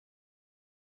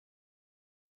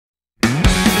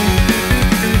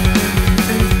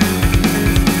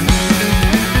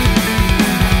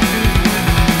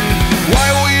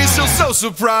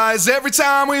surprise every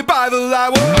time we buy the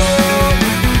light.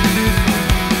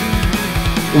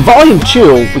 In Volume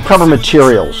 2, we cover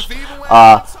materials.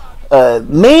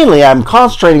 Mainly, I'm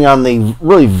concentrating on the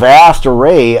really vast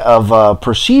array of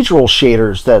procedural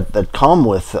shaders that come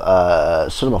with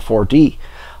Cinema 4D.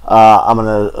 I'm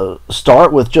going to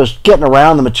start with just getting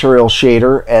around the material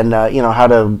shader and how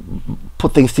to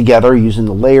put things together using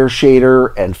the layer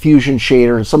shader and fusion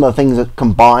shader and some of the things that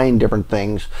combine different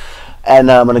things.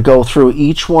 And I'm going to go through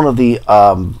each one of the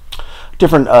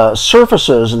different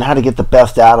surfaces and how to get the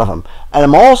best out of them. And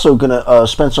I'm also going to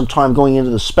spend some time going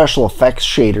into the special effects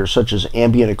shaders such as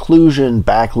ambient occlusion,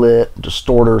 backlit,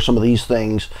 distorter, some of these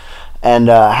things, and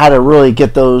how to really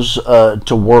get those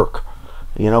to work.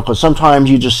 Because sometimes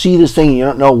you just see this thing and you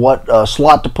don't know what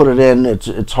slot to put it in.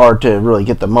 It's hard to really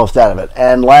get the most out of it.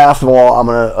 And last of all, I'm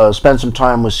going to spend some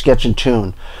time with Sketch and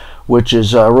Tune, which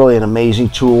is really an amazing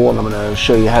tool, and I'm going to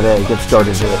show you how to get started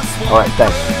with it. All right,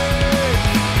 thanks.